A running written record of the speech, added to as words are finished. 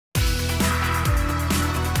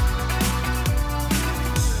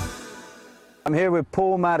I'm here with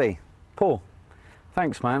Paul Maddy. Paul,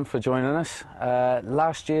 thanks man for joining us.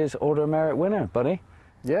 Last year's Order of Merit winner, buddy.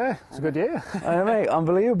 Yeah, it's a good year. Mate,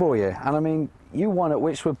 unbelievable year. And I mean, you won at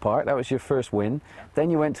Witchwood Park, that was your first win. Then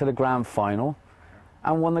you went to the grand final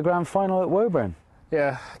and won the grand final at Woburn.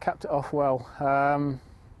 Yeah, capped it off well.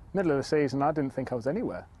 Middle of the season, I didn't think I was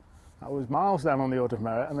anywhere. I was miles down on the Order of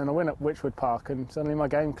Merit, and then I win at Witchwood Park, and suddenly my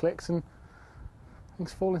game clicks and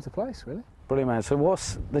things fall into place, really. Brilliant, man. So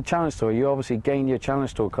what's the Challenge Tour? You obviously gained your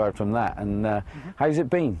Challenge Tour card from that, and how's it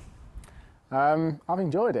been? I've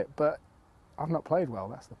enjoyed it, but I've not played well,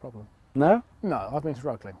 that's the problem. No? No, I've been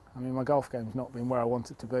struggling. I mean, my golf game's not been where I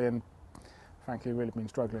want it to be, and frankly, really been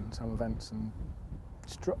struggling in some events, and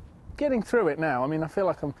getting through it now. I mean, I feel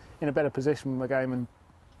like I'm in a better position with my game and,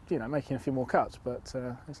 you know, making a few more cuts, but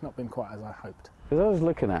it's not been quite as I hoped. Because I was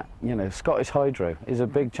looking at, you know, Scottish Hydro is a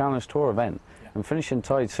big Challenge Tour event, and finishing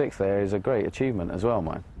tied 6th there is a great achievement as well,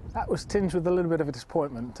 man. That was tinged with a little bit of a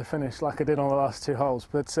disappointment to finish like I did on the last 2 holes,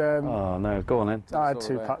 but oh no, go on then. I had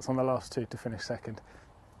 2 putts on the last 2 to finish 2nd.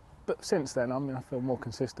 But since then, I mean, I feel more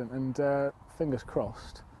consistent, and fingers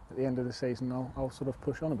crossed, at the end of the season, I'll sort of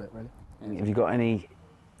push on a bit, really. Have you got any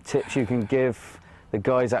tips you can give the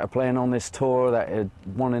guys that are playing on this tour that are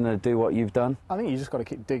wanting to do what you've done? I think you just got to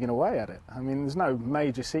keep digging away at it. I mean, there's no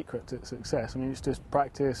major secret to success. I mean, it's just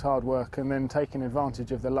practice, hard work, and then taking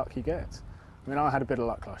advantage of the luck you get. I mean, I had a bit of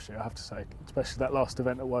luck last year, I have to say, especially that last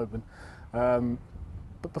event at Woburn.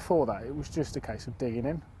 But before that, it was just a case of digging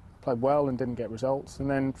in. Played well and didn't get results, and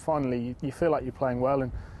then finally you feel like you're playing well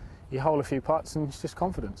and you hole a few putts and it's just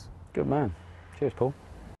confidence. Good man. Cheers, Paul.